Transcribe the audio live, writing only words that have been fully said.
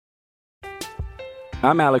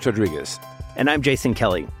I'm Alex Rodriguez. And I'm Jason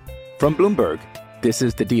Kelly. From Bloomberg, this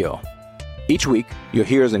is The Deal. Each week, you'll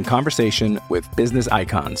hear us in conversation with business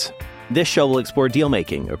icons. This show will explore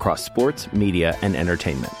deal-making across sports, media, and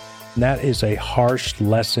entertainment. That is a harsh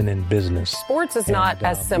lesson in business. Sports is not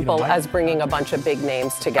as simple as bringing a bunch of big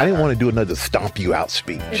names together. I didn't want to do another stomp you out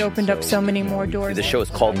speech. It opened up so many more doors. The show is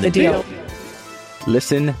called The Deal.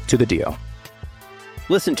 Listen to The Deal.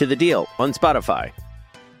 Listen to The Deal on Spotify.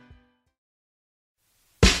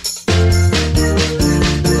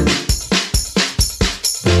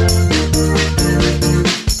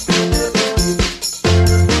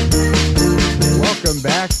 Welcome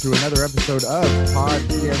back to another episode of Pod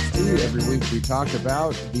TST. Every week we talk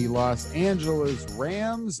about the Los Angeles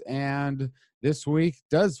Rams, and this week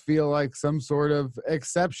does feel like some sort of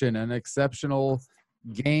exception, an exceptional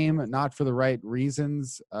game, not for the right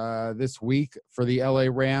reasons. This week for the LA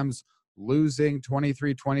Rams, losing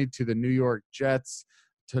 23-20 to the New York Jets.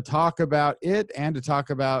 To talk about it and to talk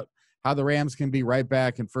about how the Rams can be right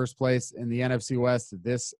back in first place in the NFC West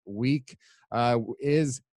this week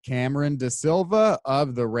is Cameron Da Silva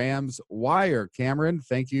of the Rams Wire. Cameron,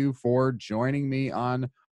 thank you for joining me on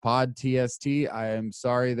Pod TST. I am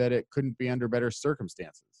sorry that it couldn't be under better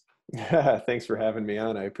circumstances. Thanks for having me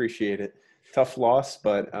on. I appreciate it. Tough loss,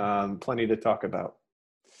 but plenty to talk about.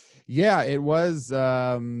 Yeah, it was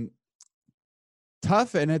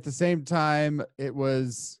tough, and at the same time, it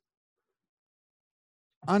was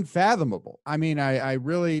unfathomable. I mean, I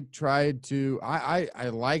really tried to, I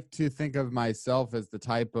like to think of myself as the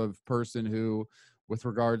type of person who, with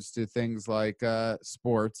regards to things like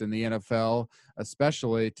sports and the NFL,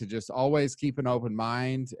 especially, to just always keep an open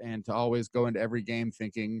mind and to always go into every game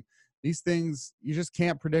thinking these things, you just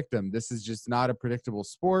can't predict them. This is just not a predictable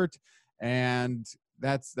sport. And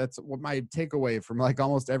that's what my takeaway from like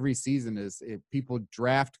almost every season is. If people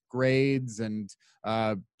draft grades and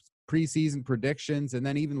preseason predictions, and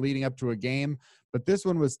then even leading up to a game. But this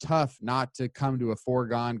one was tough not to come to a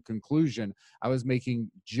foregone conclusion. I was making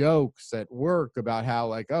jokes at work about how,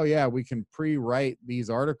 like, oh, yeah, we can pre-write these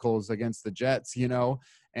articles against the Jets, you know,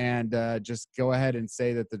 and just go ahead and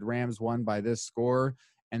say that the Rams won by this score.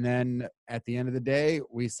 And then at the end of the day,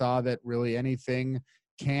 we saw that really anything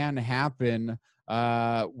can happen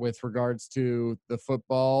with regards to the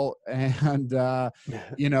football, and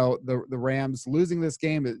you know, the Rams losing this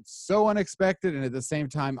game is so unexpected, and at the same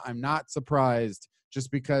time I'm not surprised,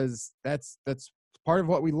 just because that's part of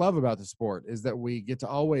what we love about the sport, is that we get to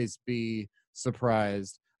always be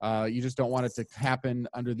surprised. You just don't want it to happen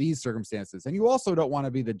under these circumstances, and you also don't want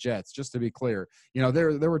to be the Jets, just to be clear. You know,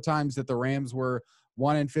 there were times that the Rams were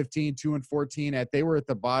 1-15, 2-14, they were at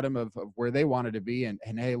the bottom of where they wanted to be. And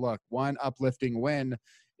hey, look, one uplifting win,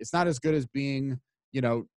 it's not as good as being, you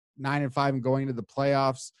know, 9-5 and going to the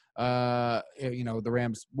playoffs. You know, the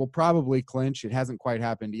Rams will probably clinch. It hasn't quite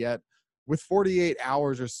happened yet. With 48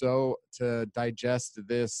 hours or so to digest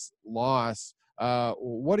this loss,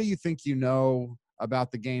 what do you think you know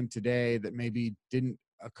about the game today that maybe didn't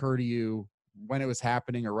occur to you when it was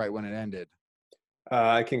happening or right when it ended?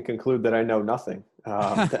 I can conclude that I know nothing. The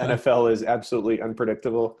NFL is absolutely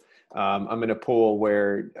unpredictable. I'm in a pool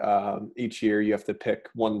where each year you have to pick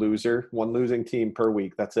one losing team per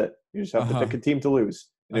week. That's it. You just have to pick a team to lose.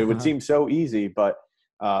 And it would seem so easy, but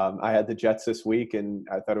I had the Jets this week, and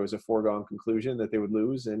I thought it was a foregone conclusion that they would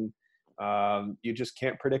lose. And you just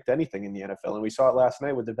can't predict anything in the NFL. And we saw it last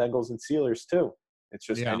night with the Bengals and Steelers too. It's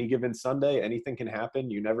just any given Sunday, anything can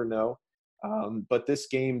happen. You never know. But this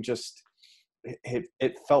game just –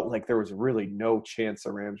 it felt like there was really no chance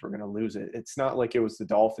the Rams were going to lose it. It's not like it was the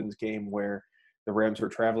Dolphins game where the Rams were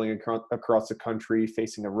traveling across the country,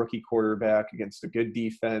 facing a rookie quarterback against a good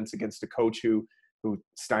defense, against a coach who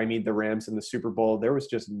stymied the Rams in the Super Bowl. There was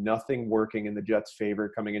just nothing working in the Jets' favor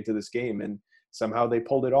coming into this game, and somehow they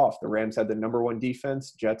pulled it off. The Rams had the number one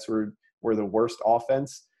defense. Jets were the worst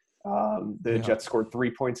offense. Jets scored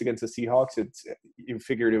 3 points against the Seahawks. You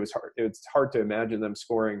figured it was hard. It's hard to imagine them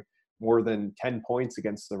scoring more than 10 points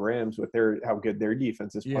against the Rams with how good their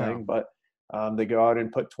defense is playing. But they go out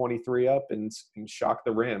and put 23 up and shock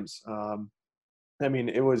the Rams. I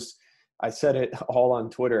mean, I said it all on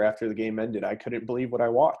Twitter after the game ended. I couldn't believe what I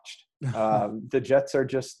watched. The Jets are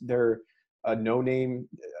they're a no-name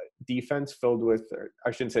defense filled with, I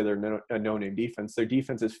shouldn't say they're a no-name defense. Their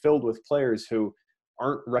defense is filled with players who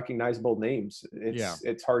aren't recognizable names.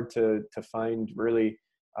 It's hard to find really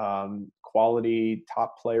quality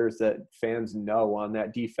top players that fans know on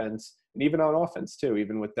that defense, and even on offense too.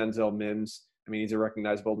 Even with Denzel Mims, I mean, he's a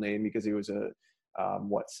recognizable name because he was a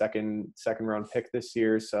second round pick this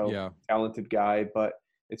year, so talented guy. But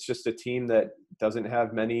it's just a team that doesn't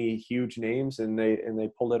have many huge names, and they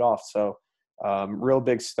pulled it off. So real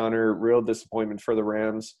big stunner, real disappointment for the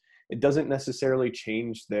Rams. It doesn't necessarily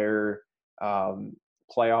change their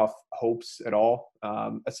playoff hopes at all.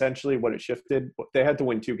 Essentially what it shifted, they had to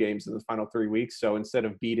win 2 games in the final 3 weeks. So instead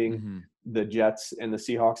of beating the Jets and the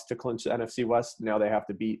Seahawks to clinch the NFC West, now they have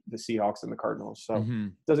to beat the Seahawks and the Cardinals. So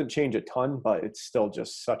it doesn't change a ton, but it's still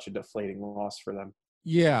just such a deflating loss for them.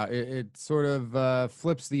 Yeah, it sort of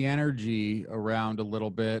flips the energy around a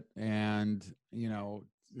little bit, and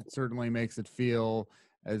it certainly makes it feel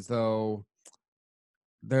as though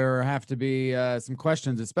there have to be some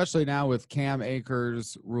questions, especially now with Cam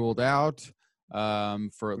Akers ruled out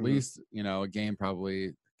for at least a game,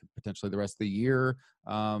 probably potentially the rest of the year.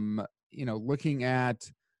 Looking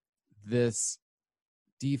at this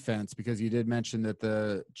defense, because you did mention that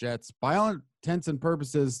the Jets, by all intents and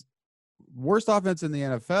purposes, worst offense in the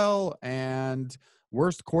NFL and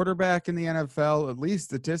worst quarterback in the NFL, at least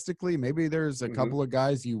statistically. Maybe there's a couple of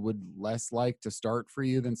guys you would less like to start for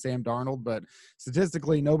you than Sam Darnold, but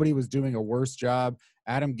statistically, nobody was doing a worse job.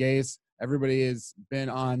 Adam Gase, everybody has been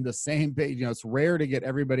on the same page. It's rare to get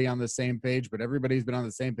everybody on the same page, but everybody's been on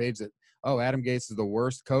the same page that, Adam Gase is the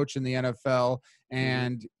worst coach in the NFL.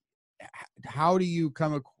 And how do you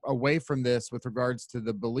come away from this with regards to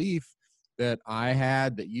the belief that I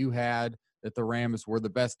had, that you had, that the Rams were the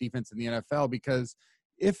best defense in the NFL? Because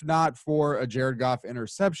if not for a Jared Goff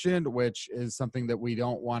interception, which is something that we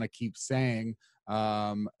don't want to keep saying,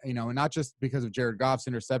 and not just because of Jared Goff's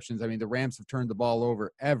interceptions. I mean, the Rams have turned the ball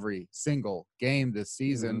over every single game this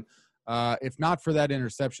season. If not for that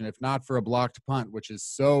interception, if not for a blocked punt, which is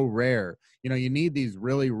so rare, you need these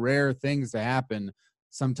really rare things to happen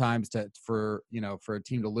sometimes for a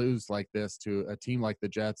team to lose like this to a team like the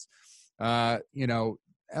Jets. LA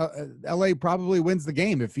probably wins the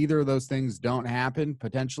game if either of those things don't happen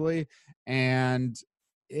potentially. And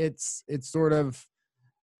it's sort of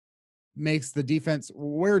makes the defense.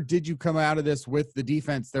 Where did you come out of this with the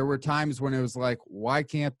defense? There were times when it was like, why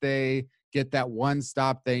can't they get that one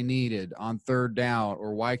stop they needed on 3rd down?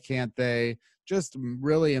 Or why can't they just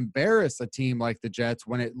really embarrass a team like the Jets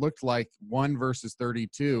when it looked like 1 versus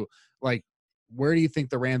 32? Like, where do you think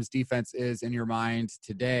the Rams defense is in your mind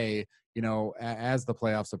today, as the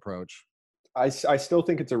playoffs approach? I still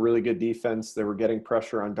think it's a really good defense. They were getting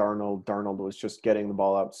pressure on Darnold. Darnold was just getting the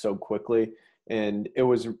ball out so quickly. And it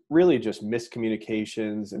was really just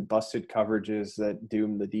miscommunications and busted coverages that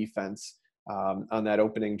doomed the defense. On that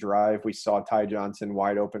opening drive, we saw Ty Johnson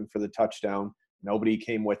wide open for the touchdown. Nobody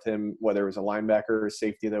came with him, whether it was a linebacker or a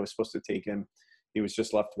safety that was supposed to take him. He was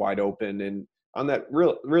just left wide open. And on that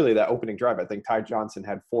really that opening drive, I think Ty Johnson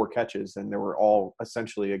had 4 catches, and they were all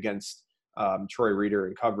essentially against Troy Reeder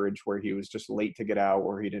in coverage, where he was just late to get out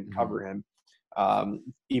or he didn't cover him.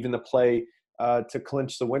 Even the play to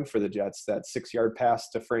clinch the win for the Jets, that 6-yard pass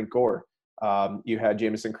to Frank Gore. You had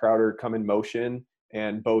Jamison Crowder come in motion,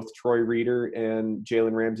 and both Troy Reeder and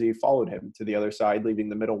Jalen Ramsey followed him to the other side, leaving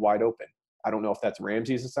the middle wide open. I don't know if that's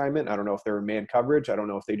Ramsey's assignment. I don't know if they were man coverage. I don't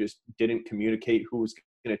know if they just didn't communicate who was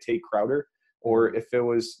going to take Crowder, or if it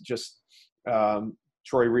was just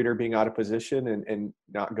Troy Reeder being out of position and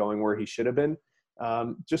not going where he should have been.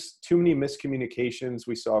 Just too many miscommunications.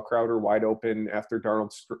 We saw Crowder wide open after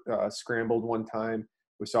Darnold scrambled one time.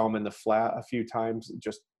 We saw him in the flat a few times,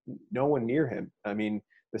 just no one near him. I mean,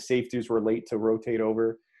 the safeties were late to rotate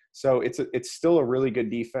over. So it's still a really good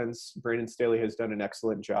defense. Brandon Staley has done an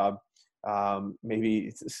excellent job. Maybe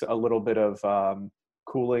it's a little bit of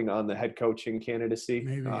cooling on the head coaching candidacy.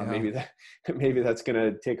 Maybe that's going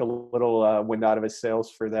to take a little wind out of his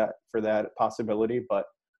sails for that possibility. But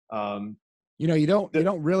you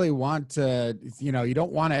don't really want to, you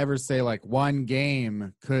don't want to ever say like one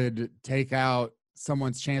game could take out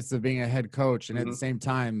someone's chances of being a head coach. And at the same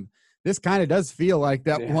time, this kind of does feel like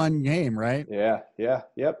that one game, right?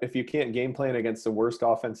 Yep. If you can't game plan against the worst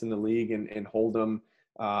offense in the league and hold them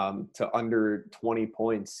to under 20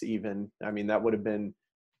 points even, I mean, that would have been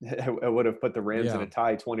 – it would have put the Rams in a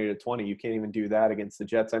tie 20-20. You can't even do that against the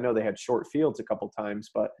Jets. I know they had short fields a couple times,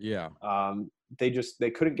 but they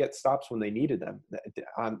couldn't get stops when they needed them.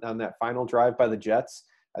 On that final drive by the Jets,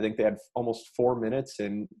 I think they had almost 4 minutes,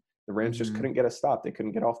 and the Rams just couldn't get a stop. They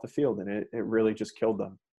couldn't get off the field, and it really just killed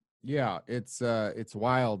them. Yeah, it's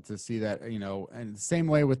wild to see that, and the same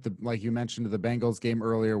way with like you mentioned, the Bengals game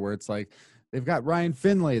earlier, where it's like they've got Ryan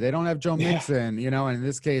Finley, they don't have Joe Mixon, and in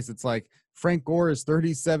this case, it's like Frank Gore is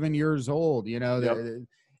 37 years old.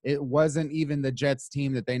 It wasn't even the Jets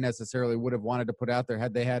team that they necessarily would have wanted to put out there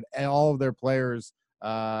had they had all of their players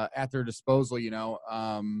at their disposal.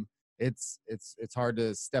 it's hard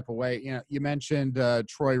to step away. You mentioned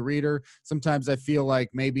Troy Reeder. Sometimes I feel like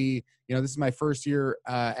maybe, this is my first year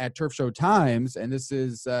at Turf Show Times, and this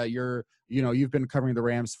is you've been covering the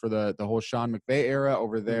Rams for the whole Sean McVay era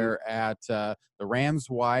over there at the Rams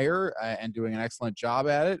Wire, and doing an excellent job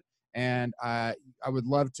at it. And I would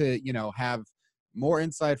love to, have more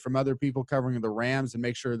insight from other people covering the Rams and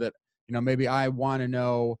make sure that, maybe I want to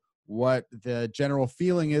know what the general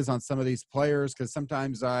feeling is on some of these players, because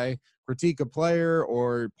sometimes I critique a player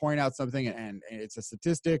or point out something and it's a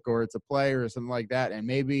statistic or it's a play or something like that, and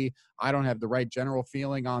maybe I don't have the right general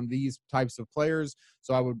feeling on these types of players.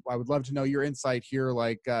 So I would love to know your insight here.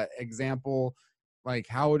 Like example, like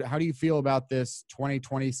how do you feel about this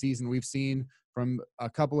 2020 season? We've seen from a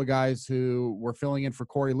couple of guys who were filling in for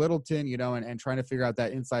Corey Littleton, and trying to figure out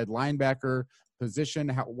that inside linebacker position.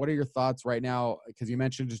 What are your thoughts right now? Because you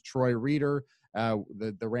mentioned Troy Reeder.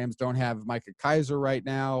 The Rams don't have Micah Kaiser right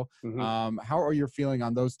now. How are you feeling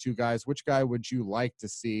on those two guys? Which guy would you like to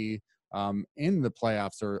see in the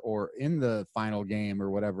playoffs or in the final game or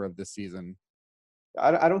whatever of this season?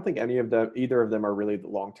 I don't think either of them are really the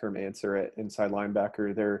long-term answer at inside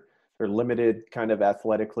linebacker. They're limited kind of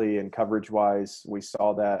athletically and coverage-wise. We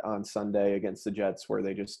saw that on Sunday against the Jets, where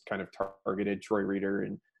they just kind of targeted Troy Reeder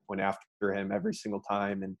and went after him every single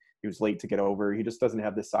time, and he was late to get over. He just doesn't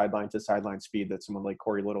have the sideline to sideline speed that someone like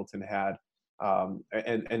Corey Littleton had,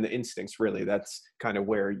 and the instincts. Really, that's kind of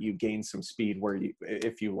where you gain some speed,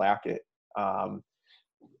 if you lack it.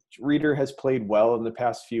 Reeder has played well in the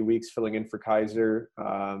past few weeks, filling in for Kaiser.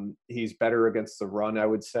 He's better against the run, I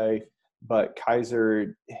would say, but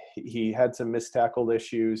Kaiser, he had some missed tackle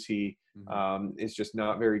issues. He is just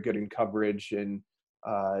not very good in coverage, and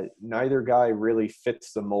neither guy really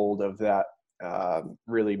fits the mold of that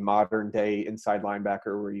really modern day inside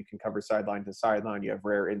linebacker, where you can cover sideline to sideline. You have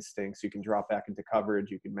rare instincts. You can drop back into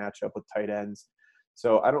coverage. You can match up with tight ends.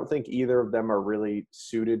 So I don't think either of them are really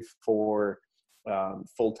suited for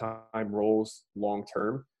full-time roles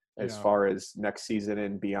long-term as far as next season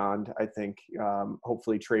and beyond. I think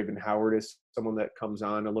hopefully Traven Howard is someone that comes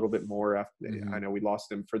on a little bit more after. I know we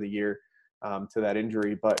lost him for the year to that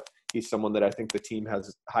injury, but he's someone that I think the team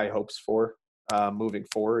has high hopes for moving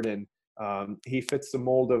forward. And he fits the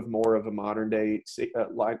mold of more of a modern day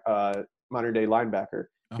linebacker.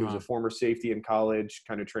 He was a former safety in college,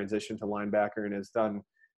 kind of transitioned to linebacker, and has done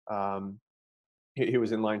he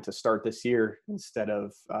was in line to start this year instead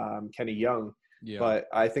of Kenny Young. But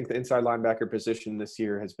I think the inside linebacker position this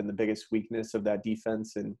year has been the biggest weakness of that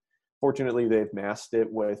defense. And fortunately, they've masked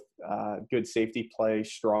it with good safety play,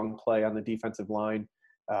 strong play on the defensive line.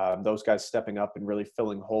 Those guys stepping up and really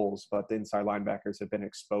filling holes. But the inside linebackers have been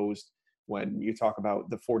exposed when you talk about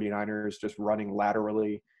the 49ers just running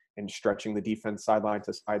laterally and stretching the defense sideline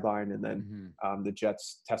to sideline, and then the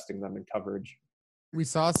Jets testing them in coverage. We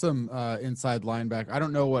saw some inside linebacker. I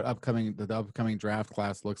don't know what the upcoming draft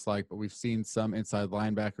class looks like, but we've seen some inside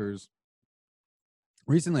linebackers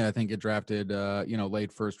recently. I think get drafted,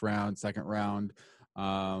 late first round, second round.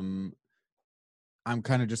 I'm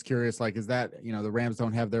kind of just curious, like, is that, the Rams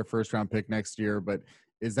don't have their first round pick next year, but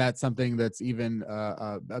is that something that's even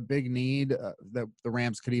a big need that the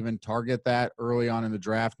Rams could even target that early on in the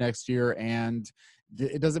draft next year? And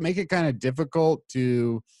does it make it kind of difficult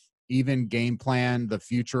to even game plan the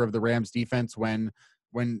future of the Rams defense when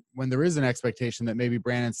there is an expectation that maybe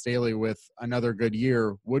Brandon Staley with another good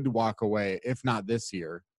year would walk away, if not this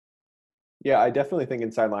year? Yeah, I definitely think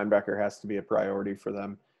inside linebacker has to be a priority for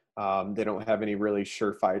them. They don't have any really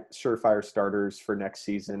surefire starters for next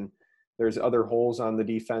season. There's other holes on the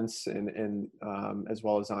defense and as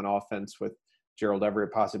well as on offense, with Gerald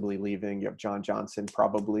Everett possibly leaving. You have John Johnson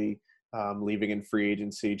probably leaving in free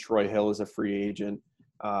agency. Troy Hill is a free agent.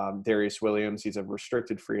 Darius Williams, he's a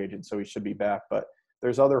restricted free agent, so he should be back. But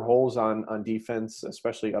there's other holes on defense,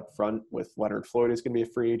 especially up front, with Leonard Floyd is going to be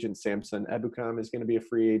a free agent. Samson Ebukam is going to be a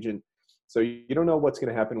free agent. So you don't know what's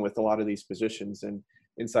going to happen with a lot of these positions. And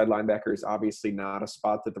inside linebacker is obviously not a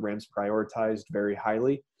spot that the Rams prioritized very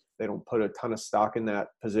highly. They don't put a ton of stock in that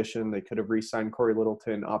position. They could have re-signed Corey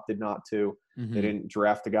Littleton, opted not to. They didn't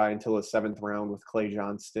draft a guy until the 7th round with Clay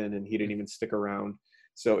Johnston, and he didn't even stick around.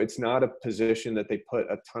 So it's not a position that they put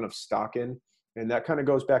a ton of stock in. And that kind of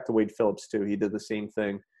goes back to Wade Phillips too. He did the same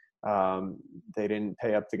thing. They didn't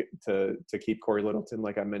pay up to keep Corey Littleton,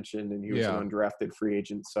 like I mentioned, and he was an undrafted free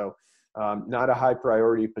agent. So not a high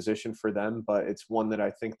priority position for them, but it's one that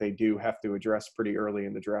I think they do have to address pretty early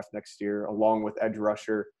in the draft next year, along with edge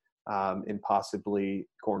rusher and possibly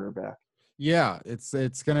cornerback. Yeah, it's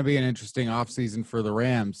going to be an interesting offseason for the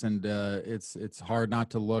Rams, and it's hard not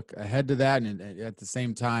to look ahead to that. And at the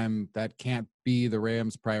same time, that can't be the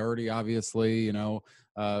Rams' priority. Obviously,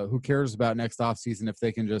 who cares about next offseason if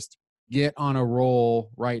they can just get on a roll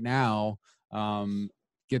right now,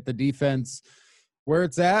 get the defense where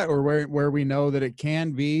it's at or where we know that it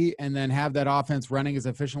can be, and then have that offense running as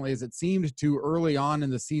efficiently as it seemed to early on in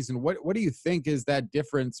the season. What do you think is that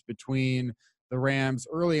difference between the Rams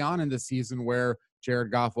early on in the season, where Jared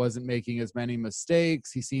Goff wasn't making as many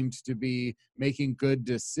mistakes? He seemed to be making good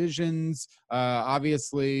decisions.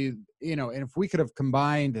 Obviously, and if we could have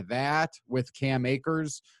combined that with Cam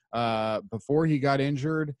Akers before he got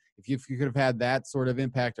injured, if you could have had that sort of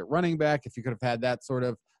impact at running back, if you could have had that sort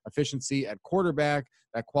of efficiency at quarterback,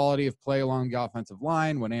 that quality of play along the offensive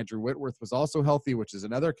line when Andrew Whitworth was also healthy, which is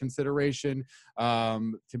another consideration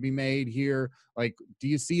to be made here. Like, do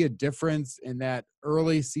you see a difference in that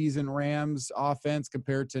early season Rams offense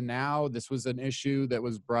compared to now? This was an issue that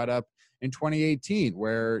was brought up in 2018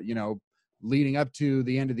 where, leading up to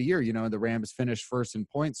the end of the year, the Rams finished first in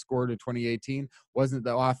points scored in 2018. Wasn't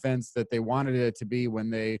the offense that they wanted it to be when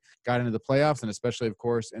they got into the playoffs, and especially, of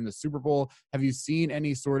course, in the Super Bowl. Have you seen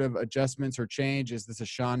any sort of adjustments or change? Is this a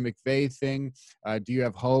Sean McVay thing? Do you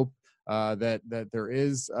have hope that there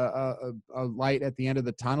is a light at the end of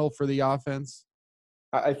the tunnel for the offense?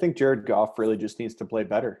 I think Jared Goff really just needs to play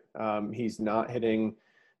better. He's not hitting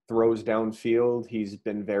throws downfield. He's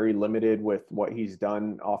been very limited with what he's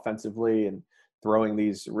done offensively and throwing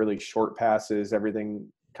these really short passes, everything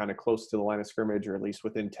kind of close to the line of scrimmage, or at least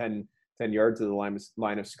within 10 yards of the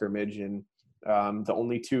line of scrimmage. And the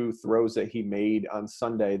only two throws that he made on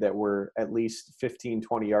Sunday that were at least 15,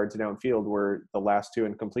 20 yards downfield were the last two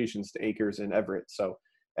incompletions to Akers and Everett. So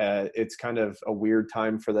it's kind of a weird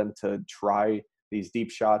time for them to try these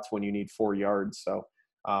deep shots when you need 4 yards. So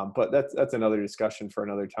but that's another discussion for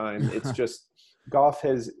another time. It's just Goff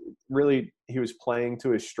he was playing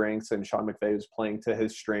to his strengths, and Sean McVay was playing to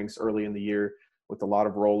his strengths early in the year with a lot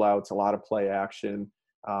of rollouts, a lot of play action,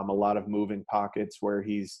 a lot of moving pockets where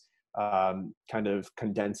he's kind of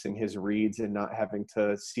condensing his reads and not having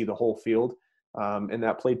to see the whole field. And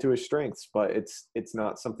that played to his strengths, but it's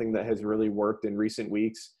not something that has really worked in recent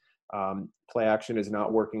weeks. Play action is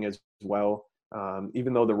not working as well.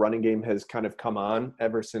 Even though the running game has kind of come on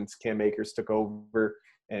ever since Cam Akers took over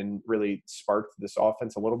and really sparked this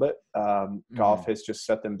offense a little bit, Goff has just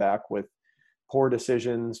set them back with poor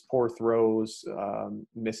decisions, poor throws,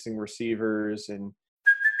 missing receivers. And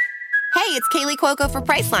Hey, it's Kaylee Cuoco for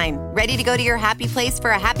Priceline. Ready to go to your happy place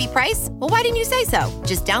for a happy price? Well, why didn't you say so?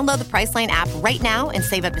 Just download the Priceline app right now and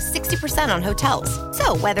save up to 60% on hotels.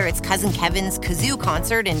 So whether it's Cousin Kevin's Kazoo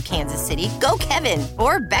Concert in Kansas City, go Kevin,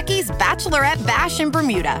 or Becky's Bachelorette Bash in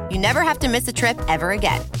Bermuda, you never have to miss a trip ever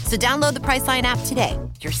again. So download the Priceline app today.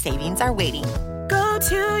 Your savings are waiting. Go to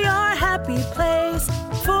your happy place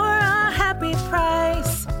for a happy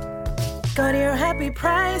price. Go to your happy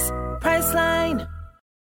price, Priceline.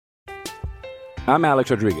 I'm Alex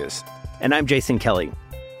Rodriguez. And I'm Jason Kelly.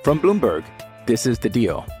 From Bloomberg, this is The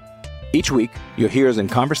Deal. Each week, you'll hear us in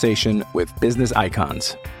conversation with business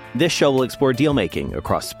icons. This show will explore deal-making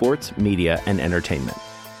across sports, media, and entertainment.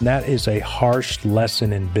 That is a harsh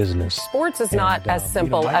lesson in business. Sports is not as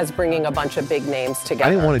simple as bringing a bunch of big names together. I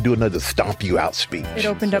didn't want to do another stomp you out speech. It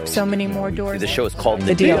opened up so many more doors. The show is called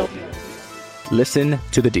The Deal. Listen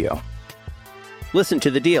to The Deal. Listen to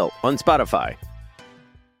The Deal on Spotify.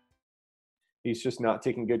 he's just not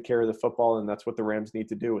taking good care of the football, and that's what the Rams need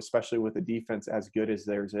to do, especially with a defense as good as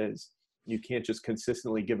theirs is. You can't just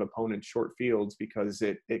consistently give opponents short fields because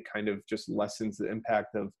it kind of just lessens the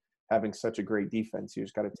impact of having such a great defense. You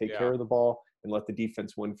just got to take care of the ball and let the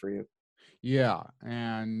defense win for you. Yeah,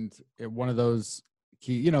 and one of those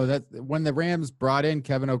key, that when the Rams brought in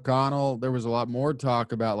Kevin O'Connell, there was a lot more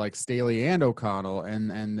talk about like Staley and O'Connell,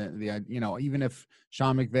 and the even if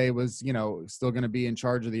Sean McVay was still going to be in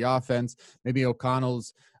charge of the offense, maybe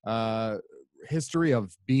O'Connell's history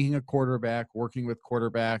of being a quarterback, working with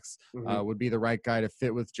quarterbacks, would be the right guy to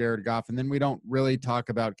fit with Jared Goff. And then we don't really talk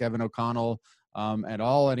about Kevin O'Connell at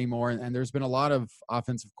all anymore. And there's been a lot of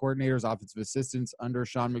offensive coordinators, offensive assistants under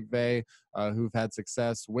Sean McVay who've had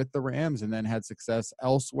success with the Rams and then had success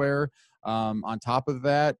elsewhere. On top of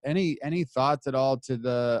that, any thoughts at all to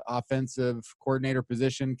the offensive coordinator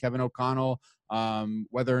position, Kevin O'Connell,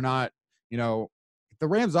 whether or not, the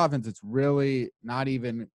Rams offense, it's really not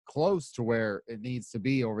even close to where it needs to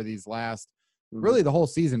be over these last really the whole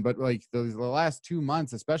season, but like the last 2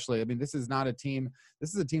 months, especially. I mean, this is a team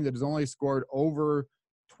that has only scored over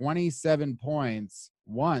 27 points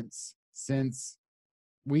once since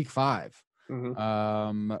week 5.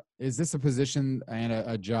 Is this a position and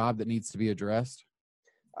a job that needs to be addressed?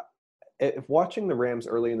 If watching the Rams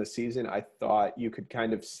early in the season, I thought you could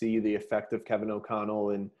kind of see the effect of Kevin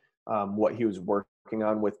O'Connell and what he was working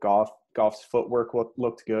on with Goff. Goff's footwork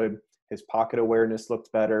looked good. His pocket awareness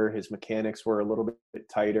looked better. His mechanics were a little bit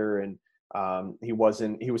tighter, and he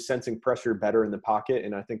was sensing pressure better in the pocket.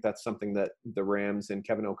 And I think that's something that the Rams and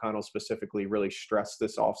Kevin O'Connell specifically really stressed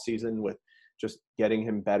this offseason, with just getting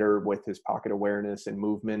him better with his pocket awareness and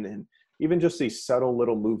movement, and even just these subtle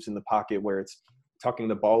little moves in the pocket where it's tucking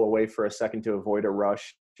the ball away for a second to avoid a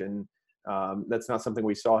rush. And that's not something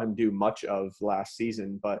we saw him do much of last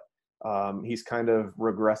season, but he's kind of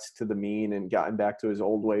regressed to the mean and gotten back to his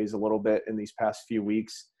old ways a little bit in these past few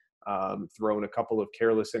weeks, thrown a couple of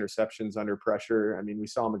careless interceptions under pressure. I mean, we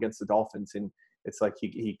saw him against the Dolphins, and it's like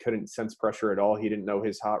he couldn't sense pressure at all. He didn't know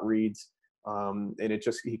his hot reads. And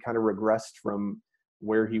he kind of regressed from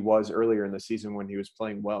where he was earlier in the season when he was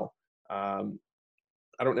playing well.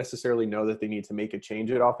 I don't necessarily know that they need to make a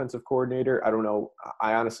change at offensive coordinator. I don't know.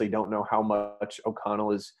 I honestly don't know how much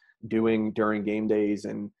O'Connell is doing during game days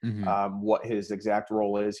and what his exact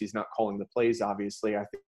role is. He's not calling the plays, obviously. I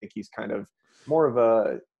think he's kind of more of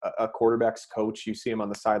a quarterback's coach. You see him on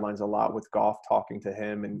the sidelines a lot with Goff, talking to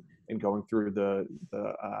him and going through the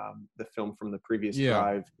film from the previous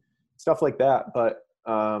drive, stuff like that. But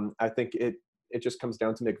I think it just comes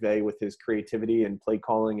down to McVay with his creativity and play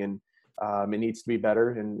calling, and it needs to be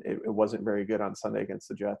better, and it wasn't very good on Sunday against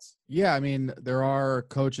the Jets. Yeah, I mean, there are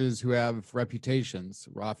coaches who have reputations,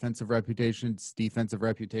 offensive reputations, defensive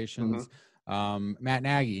reputations. Matt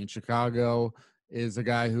Nagy in Chicago is a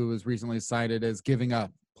guy who was recently cited as giving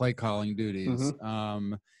up play calling duties.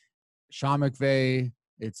 Sean McVay,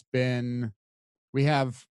 we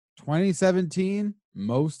have 2017,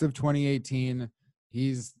 most of 2018.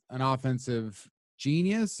 He's an offensive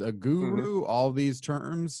genius, a guru, all these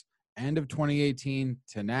terms. End of 2018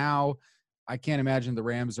 to now, I can't imagine the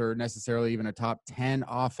Rams are necessarily even a top 10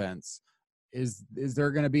 offense. Is there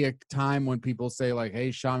going to be a time when people say, like,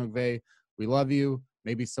 hey, Sean McVay, we love you,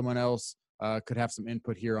 maybe someone else could have some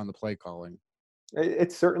input here on the play calling?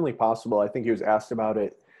 It's certainly possible. I think he was asked about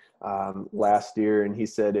it last year, and he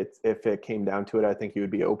said if it came down to it, I think he would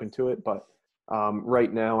be open to it. But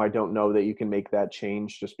right now, I don't know that you can make that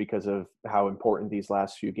change just because of how important these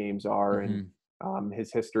last few games are. And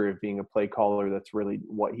his history of being a play caller, that's really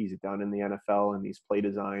what he's done in the NFL and these play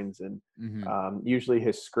designs. And usually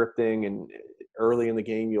his scripting, and early in the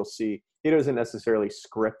game, you'll see he doesn't necessarily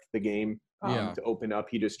script the game to open up.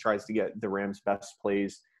 He just tries to get the Rams' best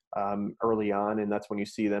plays early on, and that's when you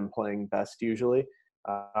see them playing best usually.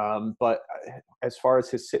 But as far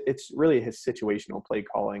as it's really his situational play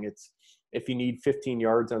calling. It's if you need 15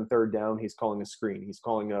 yards on third down, he's calling a screen. He's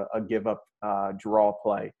calling a give up draw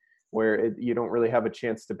play, where you don't really have a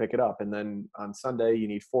chance to pick it up. And then on Sunday, you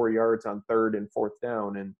need 4 yards on third and fourth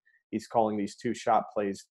down, and he's calling these 2 shot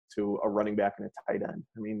plays to a running back and a tight end.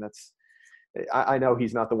 I mean, I know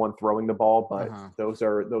he's not the one throwing the ball, but those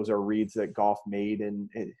are reads that Goff made, and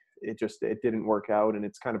it didn't work out. And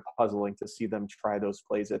it's kind of puzzling to see them try those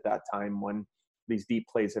plays at that time when these deep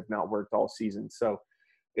plays have not worked all season. So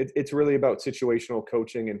it's really about situational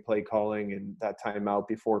coaching and play calling, and that timeout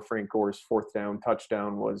before Frank Gore's fourth down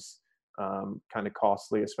touchdown was kind of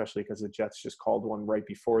costly, especially because the Jets just called one right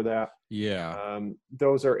before that.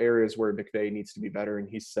 Those are areas where McVay needs to be better, and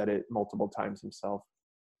he's said it multiple times himself.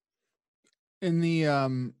 In the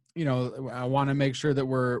I want to make sure that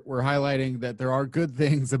we're highlighting that there are good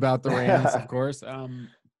things about the Rams, of course. And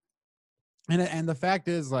the fact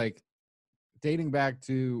is, like, dating back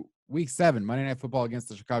to Week 7, Monday Night Football against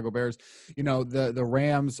the Chicago Bears, the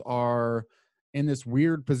Rams are in this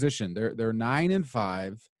weird position. They're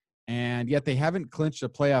 9-5, and yet they haven't clinched a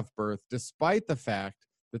playoff berth, despite the fact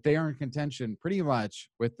that they are in contention pretty much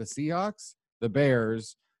with the Seahawks, the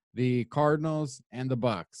Bears, the Cardinals, and the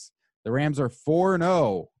Bucks. The Rams are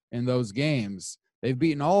 4-0 in those games. They've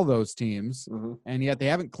beaten all those teams, and yet they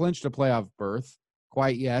haven't clinched a playoff berth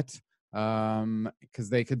quite yet, because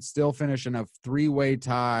they could still finish in a 3-way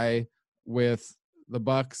tie with the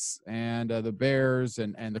Bucks and the Bears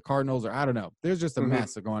and the Cardinals, or I don't know. There's just a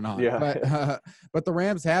mess going on. But the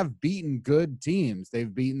Rams have beaten good teams.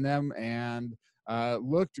 They've beaten them and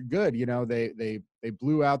looked good. They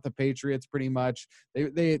blew out the Patriots pretty much.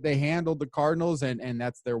 They handled the Cardinals, and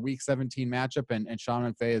that's their Week 17 matchup. And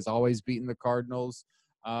Sean McVay has always beaten the Cardinals.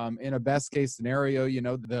 In a best case scenario,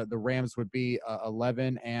 the Rams would be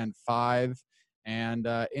 11-5, and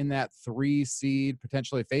in that 3 seed,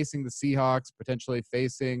 potentially facing the Seahawks, potentially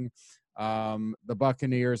facing the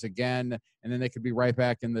Buccaneers again, and then they could be right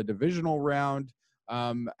back in the divisional round.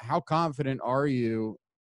 How confident are you,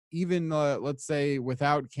 even let's say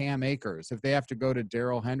without Cam Akers, if they have to go to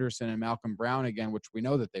Darrell Henderson and Malcolm Brown again, which we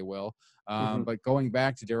know that they will, but going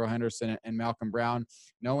back to Darrell Henderson and Malcolm Brown,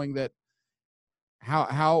 knowing that,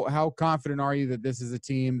 how confident are you that this is a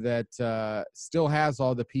team that still has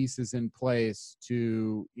all the pieces in place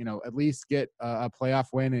to, at least get a playoff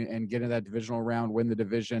win and get in that divisional round, win the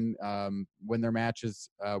division, win their matches,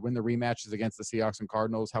 win the rematches against the Seahawks and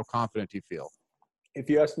Cardinals? How confident do you feel? If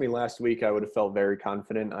you asked me last week, I would have felt very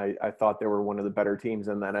confident. I thought they were one of the better teams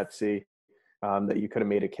in the NFC, that you could have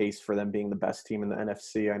made a case for them being the best team in the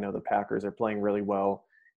NFC. I know the Packers are playing really well,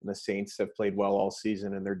 and the Saints have played well all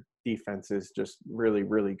season, and their defense is just really,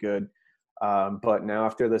 really good. But now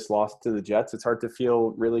after this loss to the Jets, it's hard to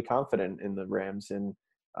feel really confident in the Rams and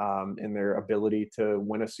in their ability to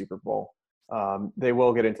win a Super Bowl. They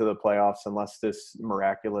will get into the playoffs unless this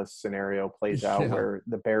miraculous scenario plays out where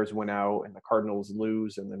the Bears win out and the Cardinals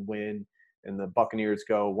lose and then win, and the Buccaneers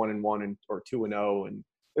go 1-1 or 2-0, and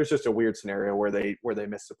there's just a weird scenario where they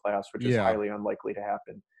miss the playoffs, which is highly unlikely to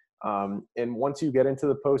happen. And once you get into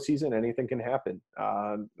the postseason, anything can happen.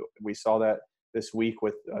 We saw that this week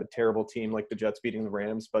with a terrible team like the Jets beating the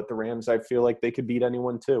Rams, but the Rams, I feel like they could beat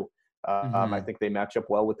anyone too. I think they match up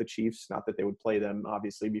well with the Chiefs. Not that they would play them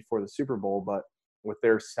obviously before the Super Bowl, but with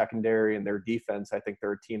their secondary and their defense, I think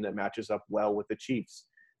they're a team that matches up well with the Chiefs.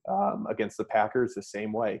 Against the Packers, the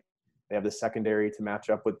same way. They have the secondary to match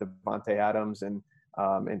up with Devontae Adams and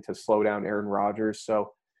to slow down Aaron Rodgers.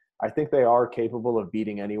 So I think they are capable of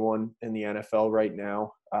beating anyone in the NFL right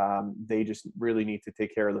now. They just really need to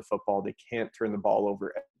take care of the football. They can't turn the ball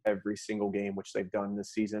over every single game, which they've done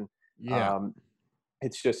this season.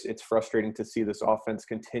 It's frustrating to see this offense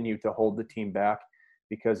continue to hold the team back,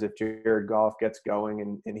 because if Jared Goff gets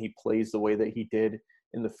going and he plays the way that he did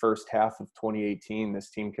in the first half of 2018,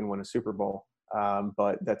 this team can win a Super Bowl.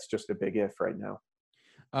 But that's just a big if right now.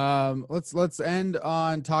 Let's end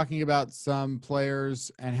on talking about some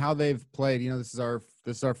players and how they've played. This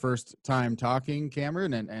is our first time talking,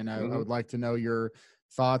 Cameron, and I would like to know your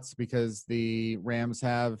thoughts, because the Rams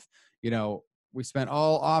have, we spent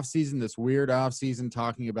all offseason, this weird offseason,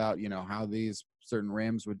 talking about, how these certain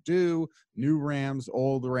Rams would do, new Rams,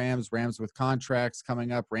 old Rams, Rams with contracts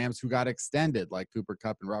coming up, Rams who got extended, like Cooper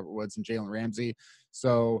Kupp and Robert Woods and Jalen Ramsey.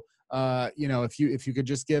 So, if you could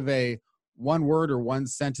just give a one word or one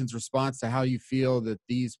sentence response to how you feel that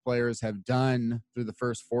these players have done through the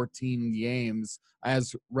first 14 games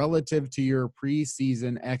as relative to your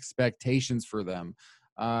preseason expectations for them.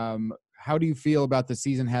 How do you feel about the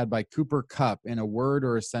season had by Cooper Kupp in a word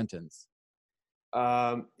or a sentence?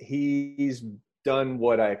 He's done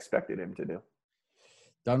what I expected him to do.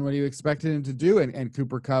 Done what you expected him to do. And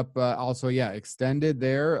Cooper Kupp also, extended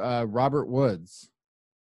there. Robert Woods.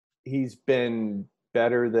 He's been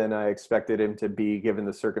better than I expected him to be, given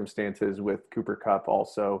the circumstances, with Cooper Kupp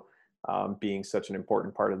also being such an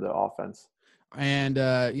important part of the offense. And,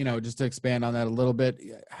 just to expand on that a little bit,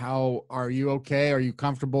 how are you okay? Are you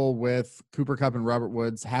comfortable with Cooper Kupp and Robert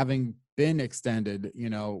Woods having been extended,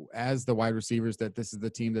 as the wide receivers, that this is the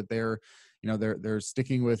team that they're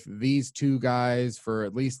sticking with these two guys for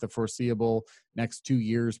at least the foreseeable next 2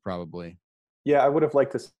 years, probably? Yeah, I would have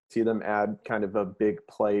liked to see them add kind of a big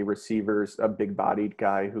play receivers, a big-bodied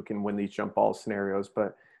guy who can win these jump ball scenarios.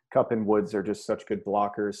 But Kupp and Woods are just such good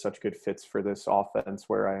blockers, such good fits for this offense,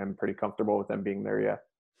 where I am pretty comfortable with them being there,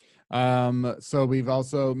 So we've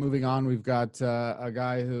also, moving on, we've got a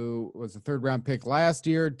guy who was a third-round pick last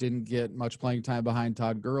year, didn't get much playing time behind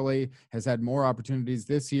Todd Gurley, has had more opportunities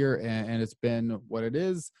this year, and it's been what it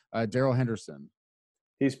is, Darrell Henderson.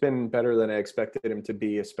 He's been better than I expected him to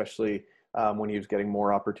be, especially when he was getting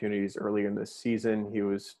more opportunities earlier in this season. He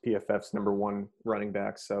was PFF's number one running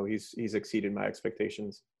back, so he's exceeded my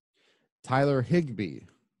expectations. Tyler Higbee.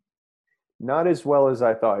 Not as well as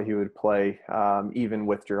I thought he would play, even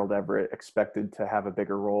with Gerald Everett expected to have a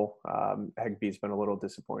bigger role. Higbee's been a little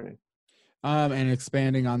disappointing. And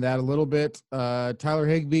expanding on that a little bit, Tyler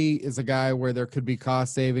Higbee is a guy where there could be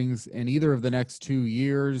cost savings in either of the next 2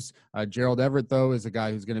 years. Gerald Everett, though, is a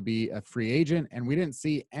guy who's going to be a free agent, and we didn't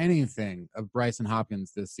see anything of Bryson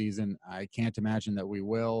Hopkins this season. I can't imagine that we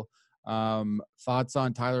will. Thoughts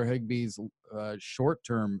on Tyler Higbee's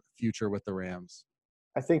short-term future with the Rams?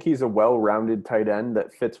 I think he's a well-rounded tight end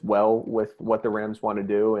that fits well with what the Rams want to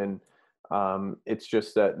do, and it's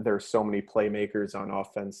just that there's so many playmakers on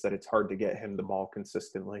offense that it's hard to get him the ball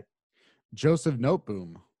consistently. Joseph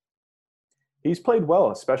Noteboom. He's played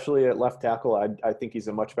well, especially at left tackle. I think he's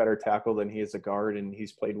a much better tackle than he is a guard, and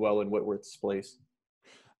he's played well in Whitworth's place.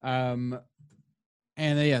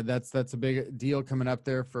 And yeah, that's a big deal coming up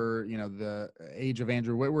there for, the age of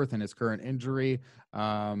Andrew Whitworth and his current injury.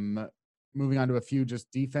 Moving on to a few just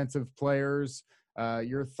defensive players.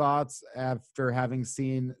 Your thoughts after having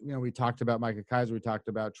seen, we talked about Micah Kaiser, we talked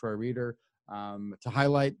about Troy Reeder. To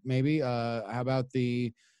highlight maybe, how about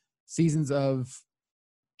the seasons of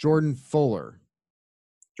Jordan Fuller?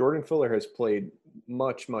 Jordan Fuller has played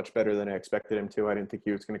much, much better than I expected him to. I didn't think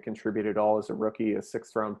he was going to contribute at all as a rookie, a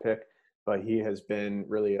 6th-round pick, but he has been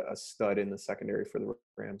really a stud in the secondary for the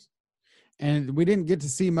Rams. And we didn't get to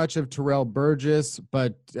see much of Terrell Burgess,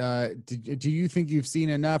 but do you think you've seen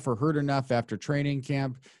enough or heard enough after training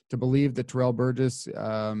camp to believe that Terrell Burgess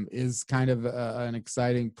is kind of an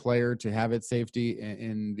exciting player to have at safety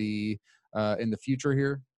in the future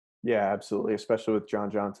here? Yeah, absolutely, especially with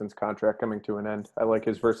John Johnson's contract coming to an end. I like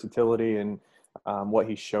his versatility and what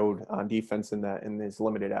he showed on defense in his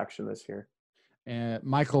limited action this year. And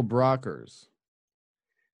Michael Brockers.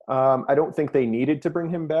 I don't think they needed to bring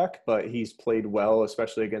him back, but he's played well,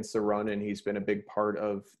 especially against the run, and he's been a big part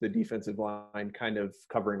of the defensive line kind of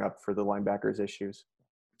covering up for the linebackers' issues.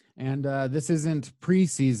 And this isn't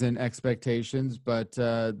preseason expectations, but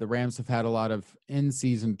the Rams have had a lot of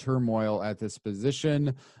in-season turmoil at this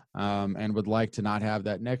position and would like to not have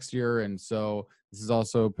that next year. And so this is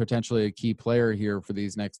also potentially a key player here for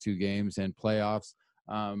these next 2 games and playoffs.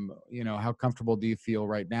 How comfortable do you feel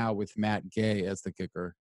right now with Matt Gay as the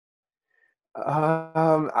kicker?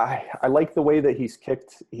 I like the way that he's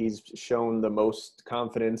kicked. He's shown the most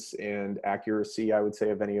confidence and accuracy, I would say,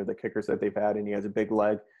 of any of the kickers that they've had, and he has a big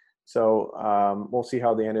leg. So we'll see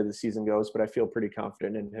how the end of the season goes, but I feel pretty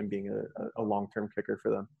confident in him being a long-term kicker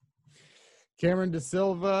for them. Cameron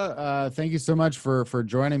DaSilva, thank you so much for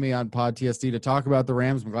joining me on Pod TSD to talk about the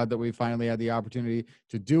Rams. I'm glad that we finally had the opportunity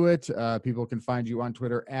to do it. People can find you on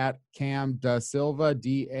Twitter at Cam DaSilva,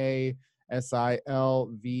 DaSilva,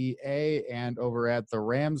 and over at the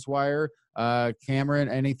Rams Wire. Cameron,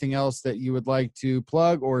 anything else that you would like to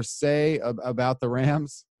plug or say about the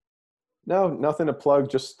Rams? No, nothing to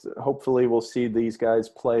plug. Just hopefully we'll see these guys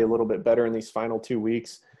play a little bit better in these final 2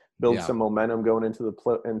 weeks, build some momentum going into the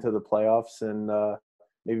playoffs, and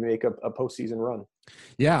maybe make a postseason run.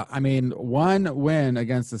 Yeah, I mean, one win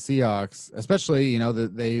against the Seahawks, especially,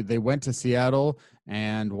 that they went to Seattle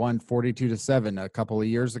and won 42-7 a couple of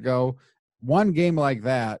years ago. One game like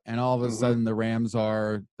that, and all of a sudden the Rams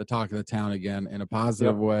are the talk of the town again in a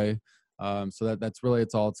positive way. So that's really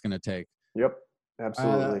all it's going to take. Yep,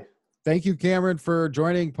 absolutely. Thank you, Cameron, for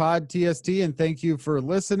joining Pod TST, and thank you for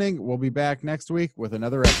listening. We'll be back next week with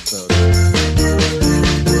another episode.